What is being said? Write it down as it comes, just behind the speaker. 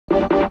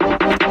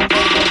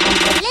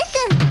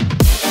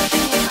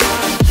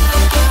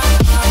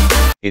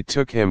It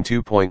took him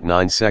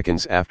 2.9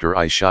 seconds after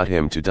I shot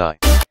him to die.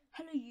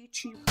 Hello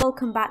YouTube,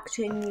 welcome back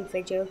to a new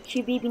video.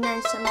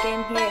 QBB97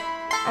 Game here,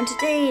 and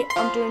today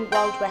I'm doing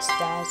Wild West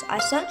Dares. I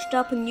searched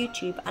up on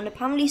YouTube and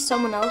apparently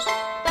someone else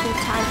called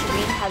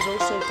Tangerine has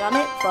also done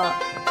it, but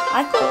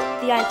I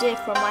got the idea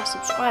from my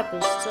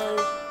subscribers, so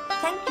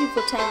thank you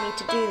for telling me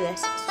to do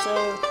this.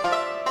 So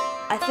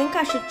I think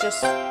I should just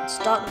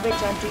start the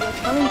video and do your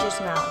challenges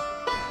now.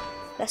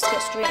 Let's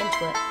get straight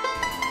into it.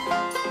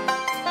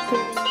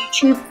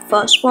 YouTube,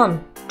 first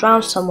one,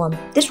 drown someone.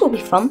 This will be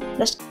fun.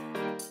 Let's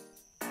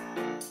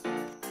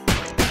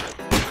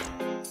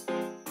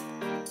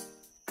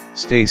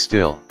Stay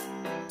still.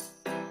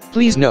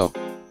 Please no.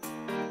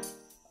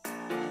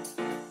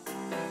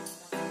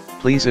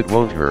 Please, it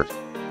won't hurt.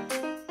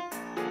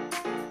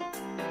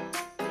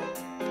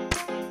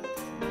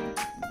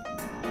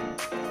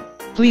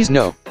 Please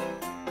no.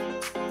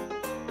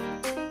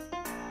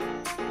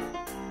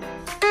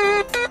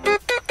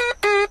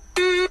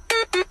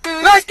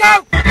 Let's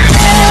go!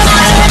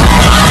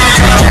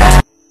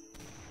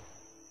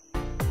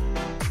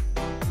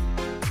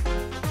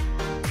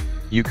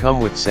 You come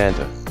with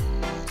Santa.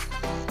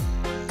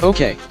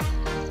 Okay.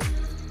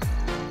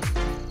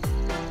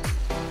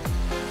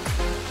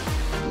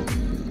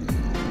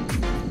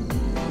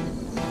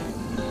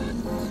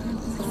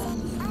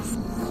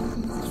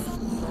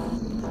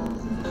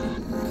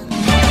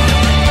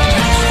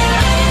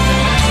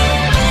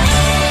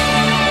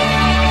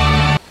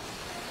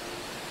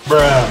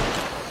 Bruh.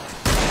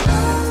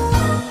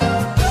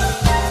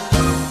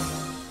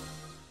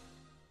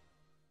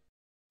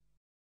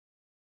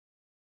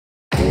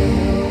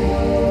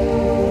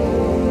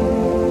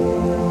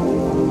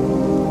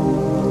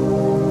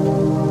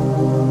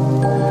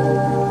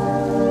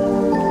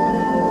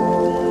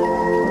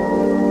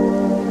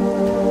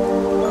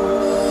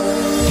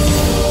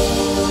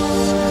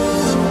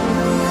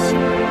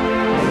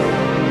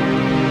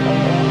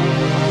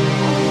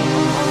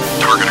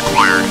 Target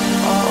acquired.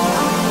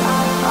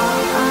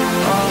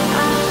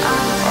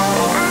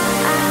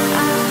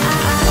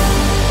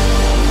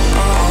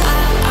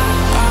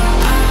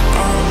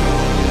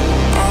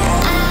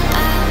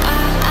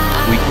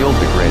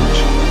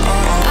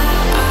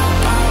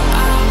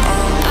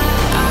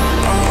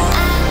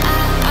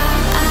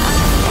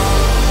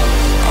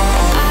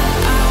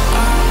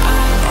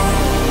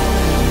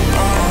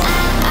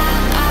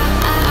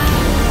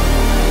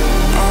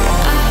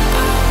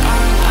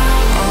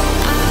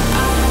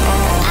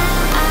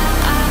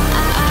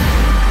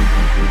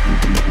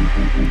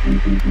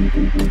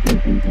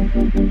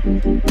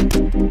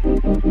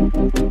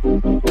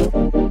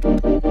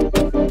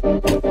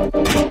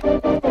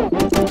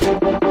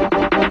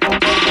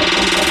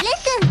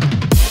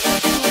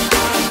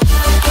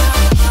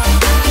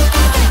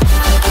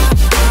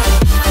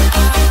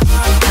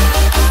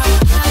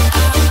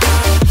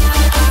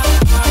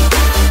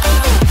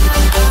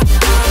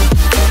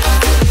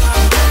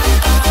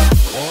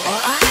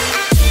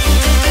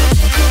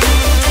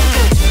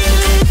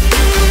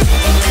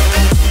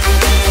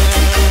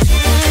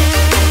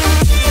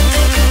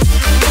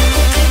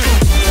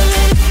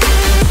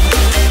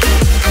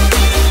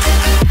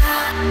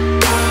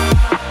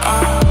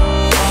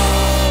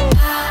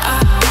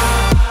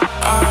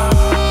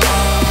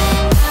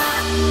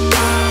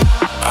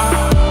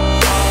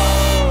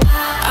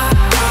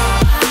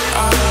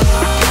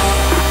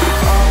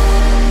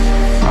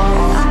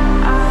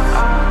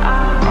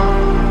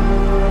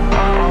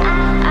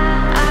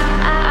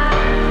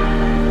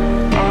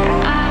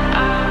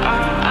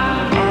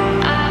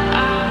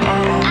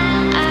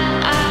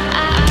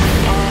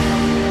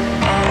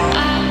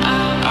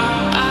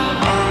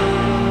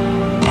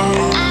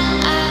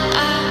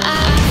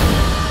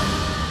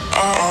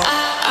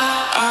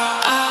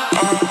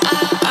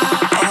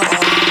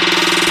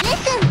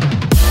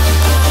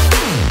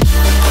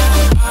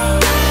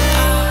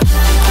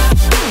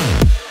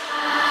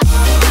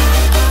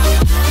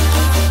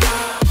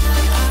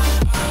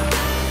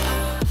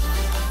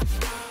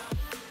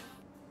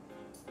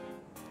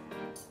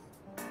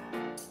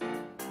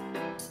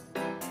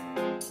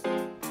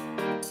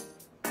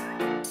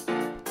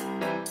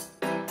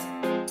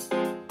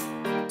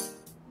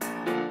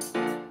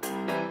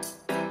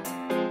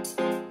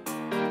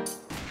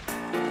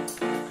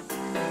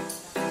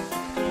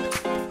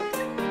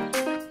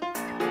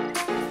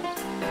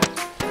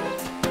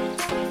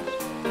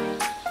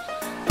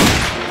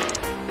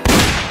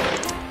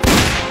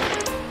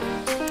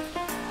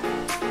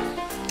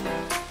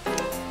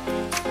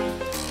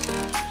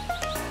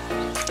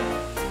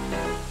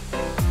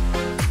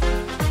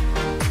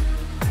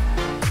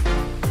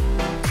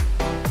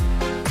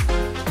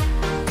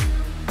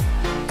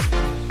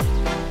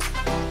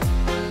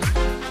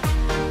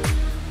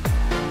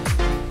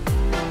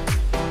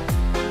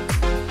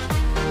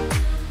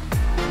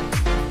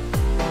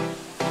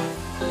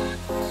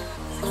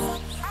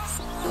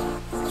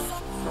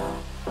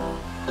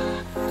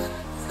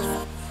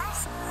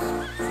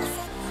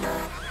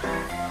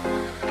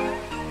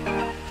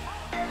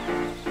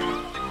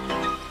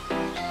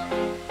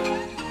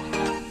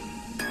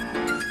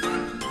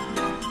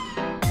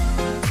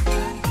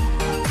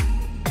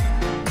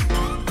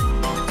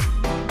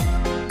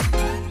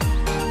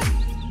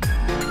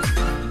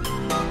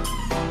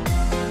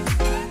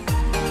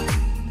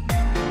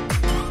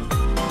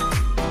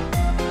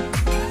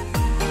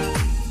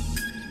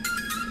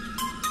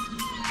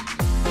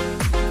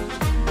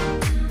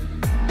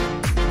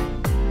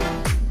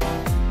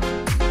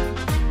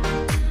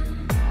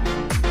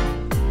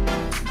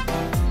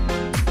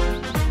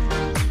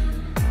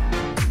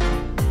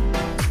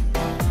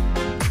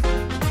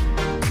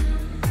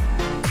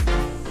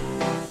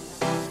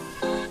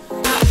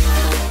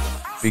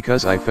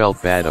 Because I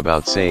felt bad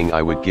about saying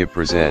I would give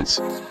presents,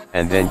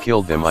 and then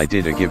killed them, I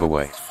did a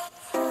giveaway.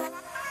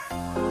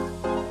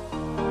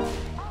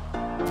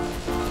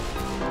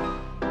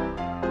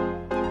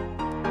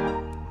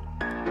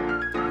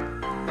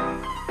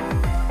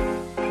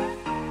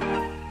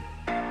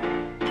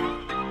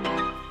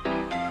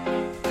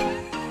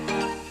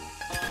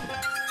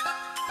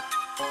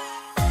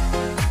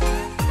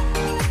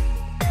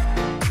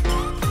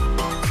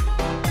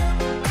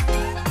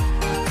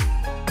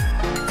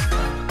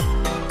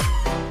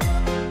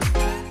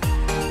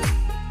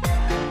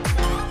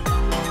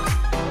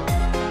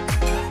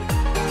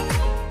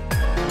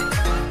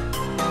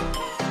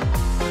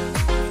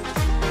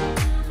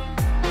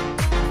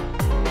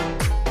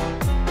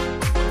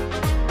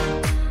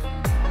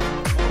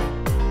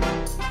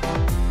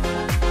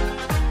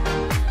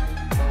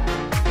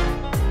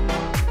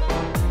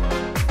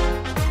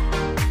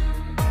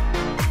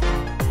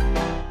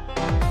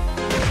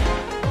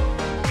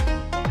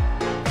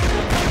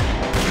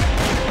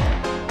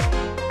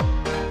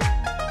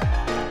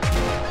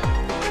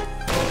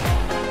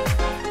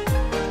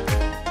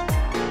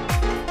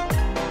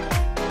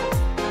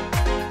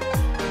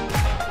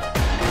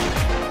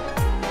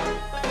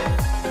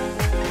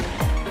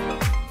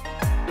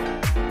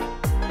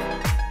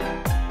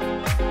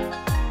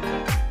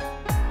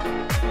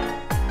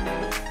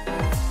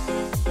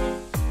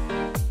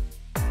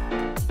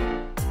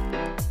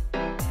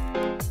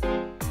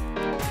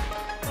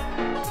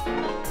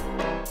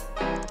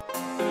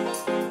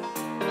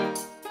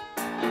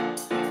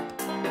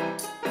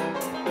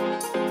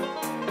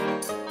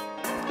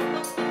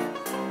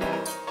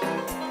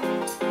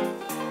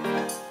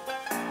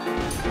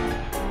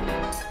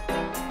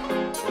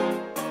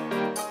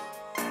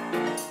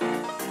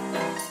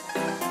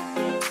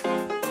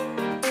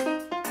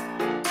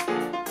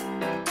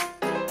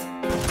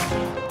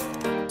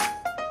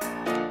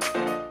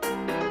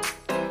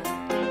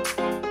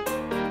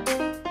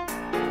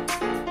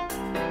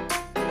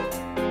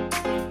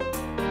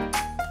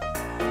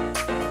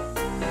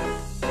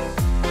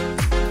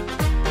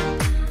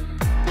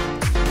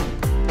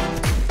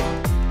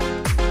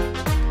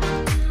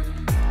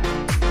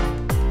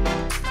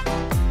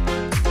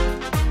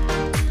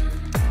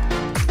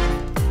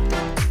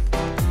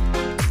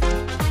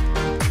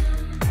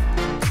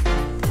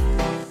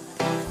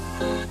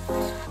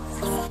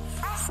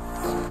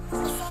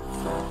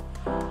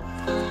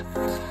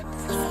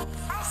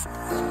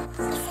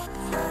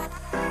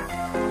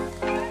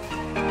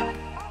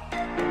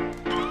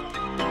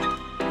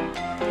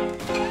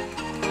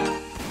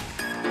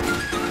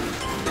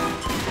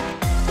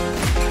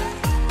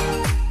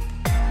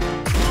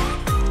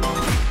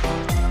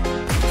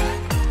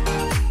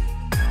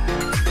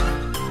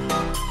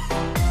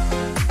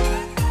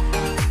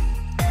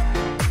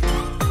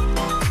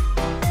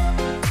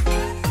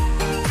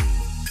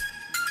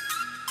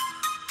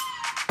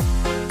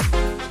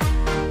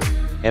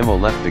 Emma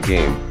left the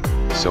game,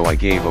 so I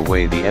gave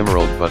away the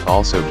emerald, but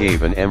also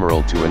gave an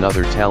emerald to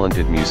another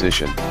talented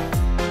musician.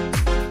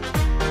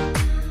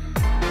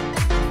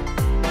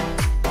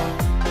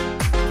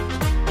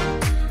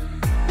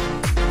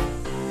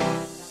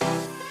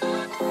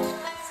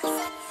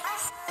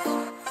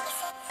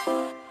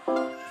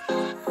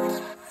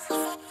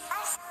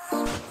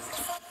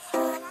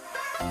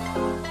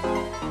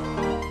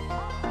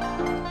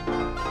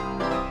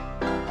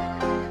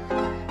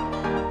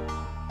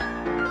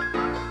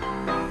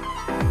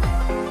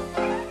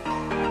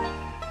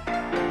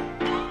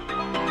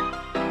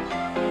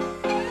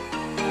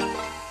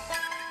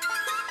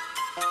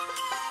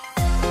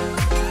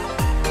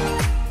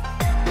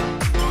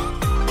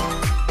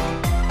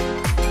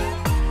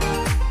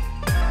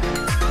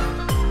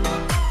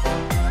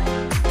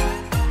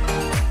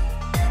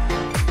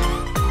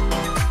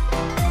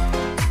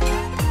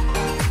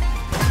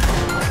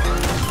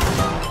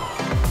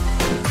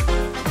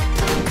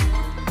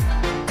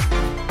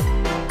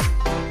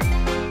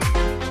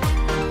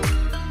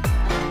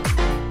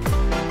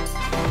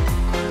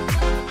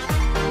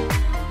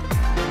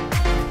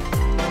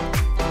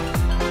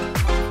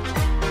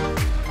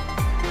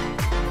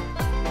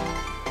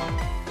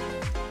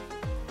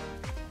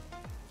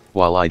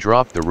 While I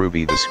dropped the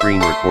ruby, the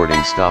screen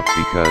recording stopped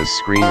because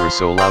screen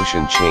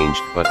resolution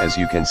changed, but as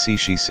you can see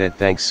she said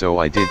thanks, so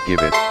I did give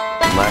it,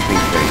 laughing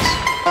face.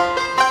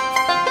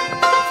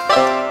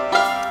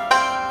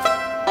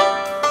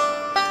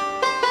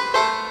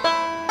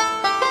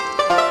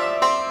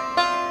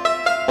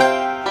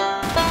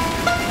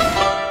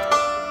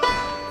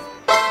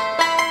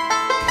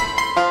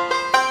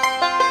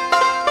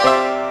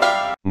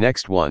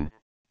 Next one,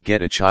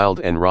 get a child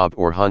and rob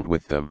or hunt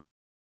with them.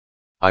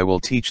 I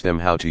will teach them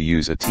how to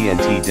use a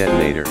TNT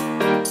detonator.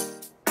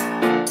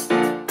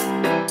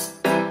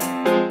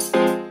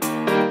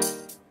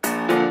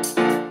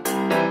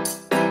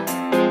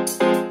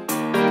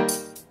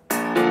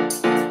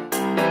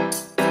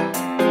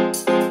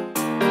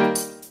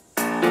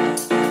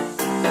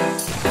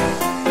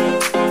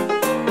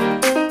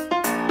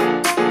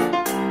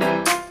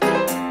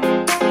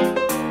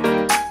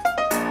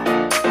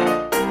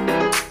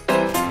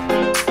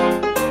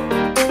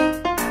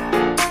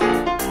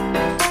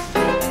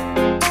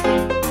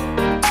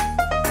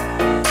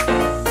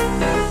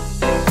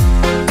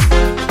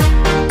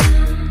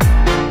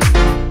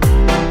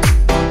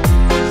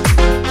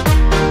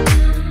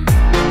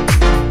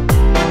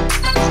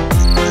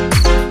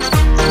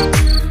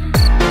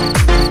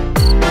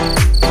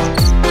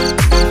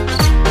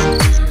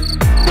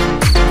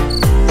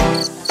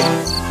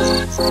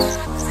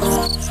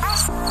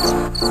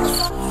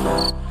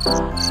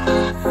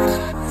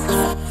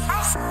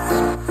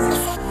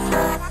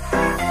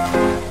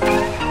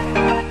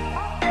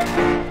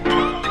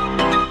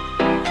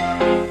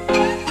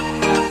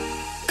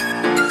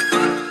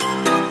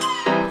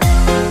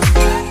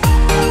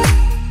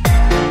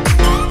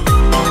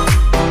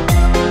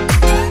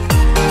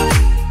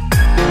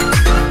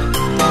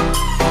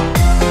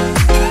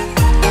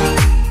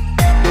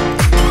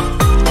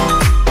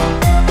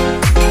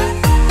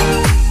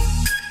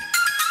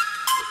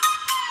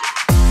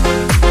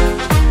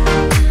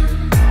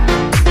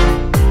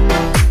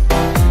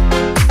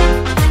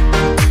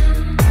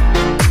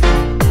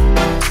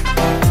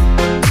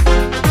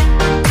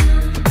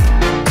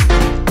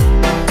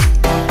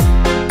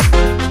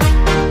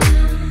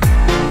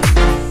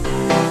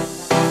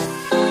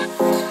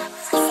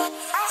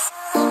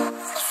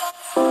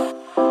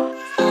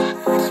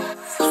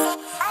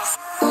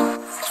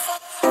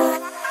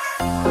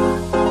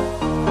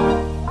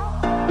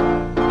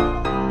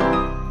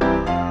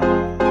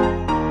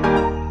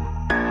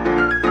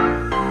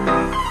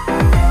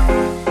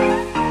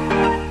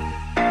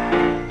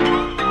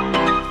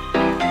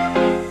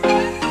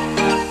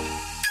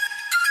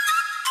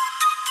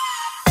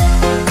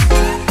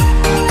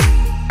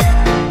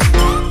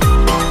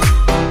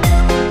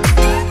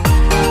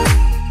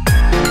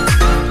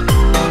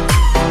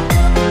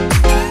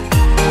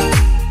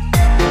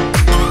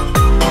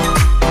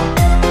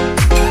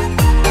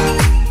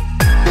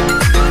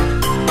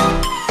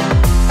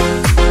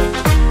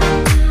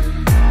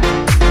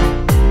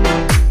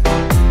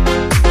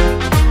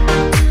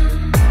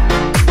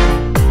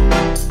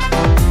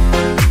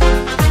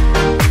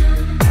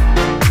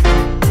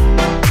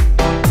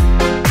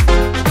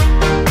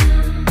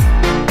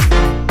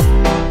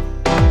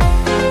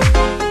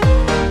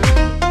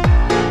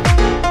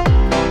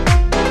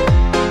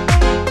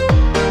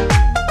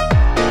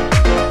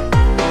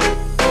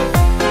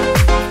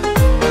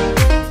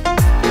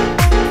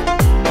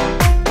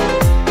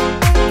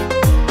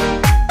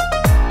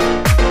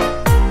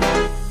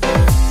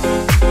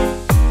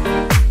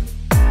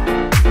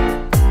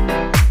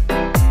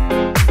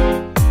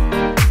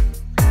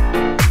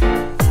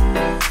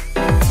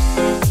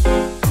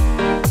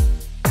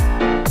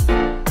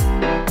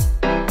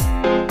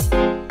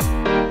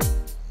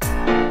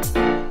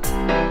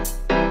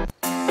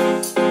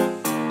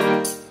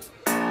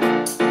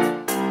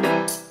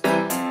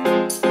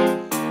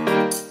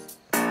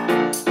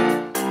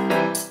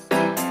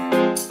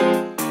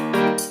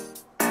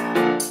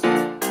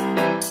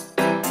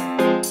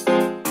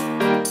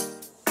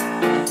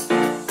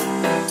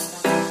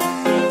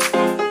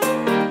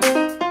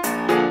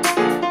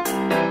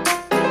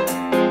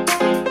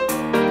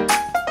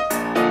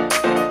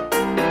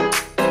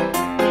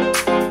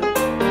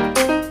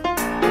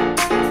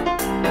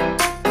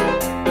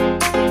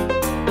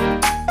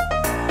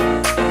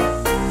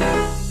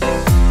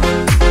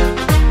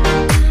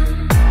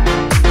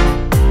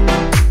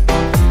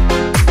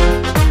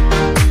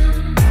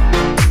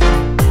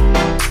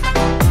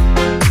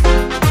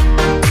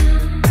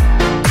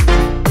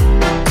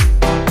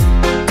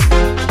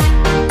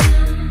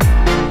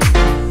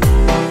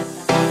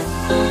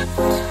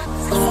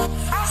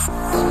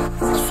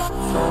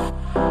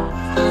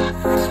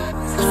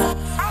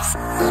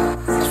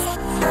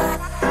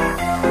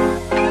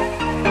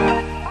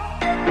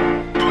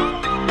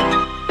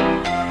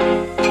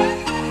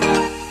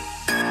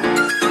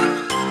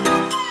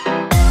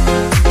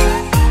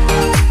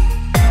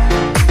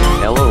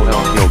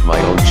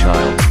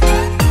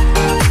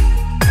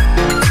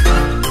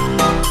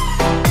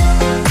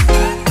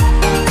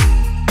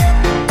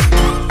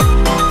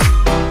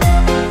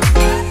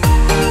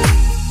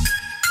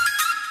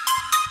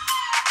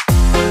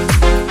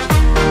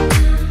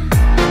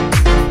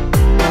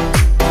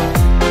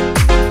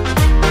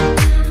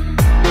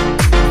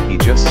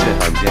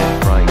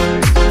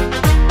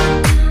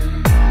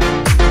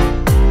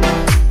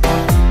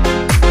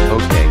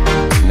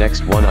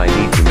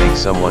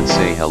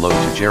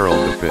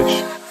 Gerald the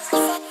fish.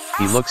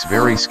 He looks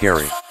very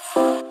scary.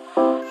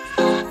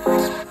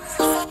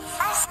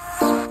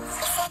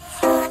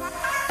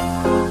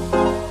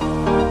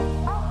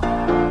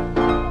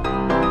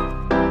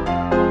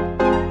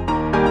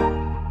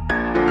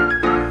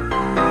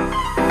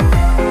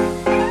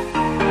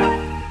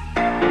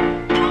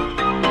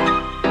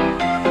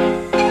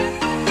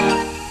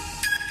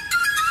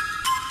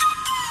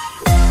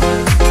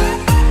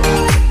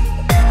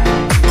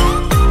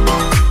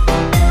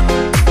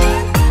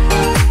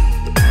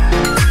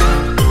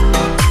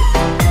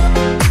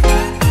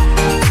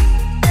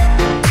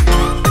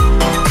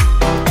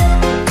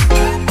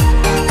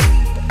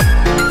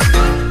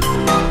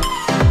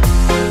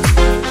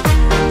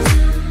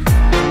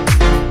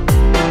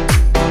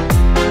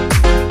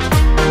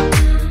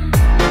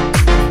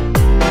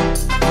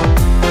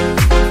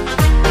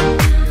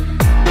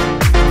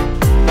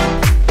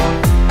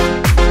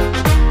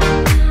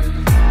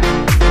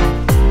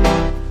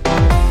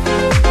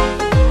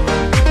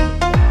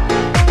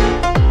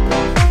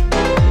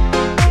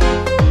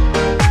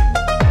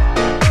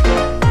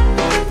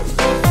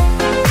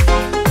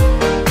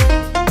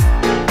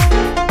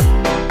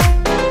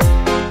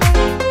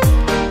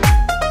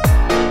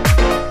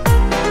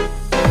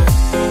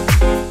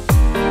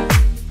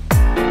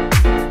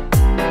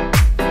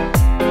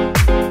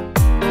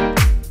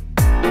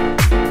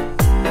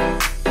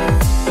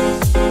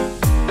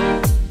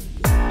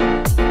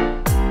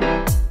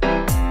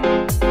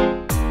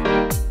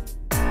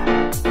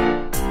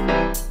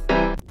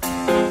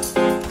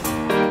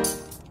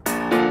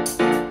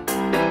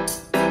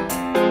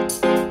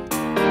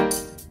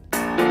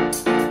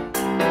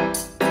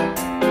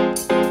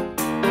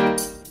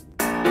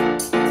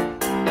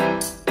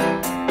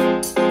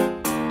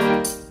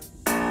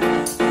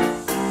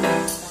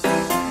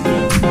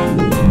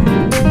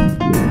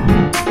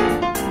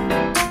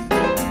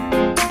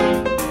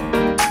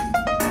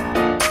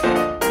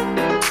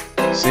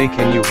 Say,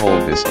 can you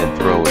hold this and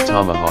throw a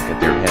tomahawk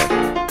at their head?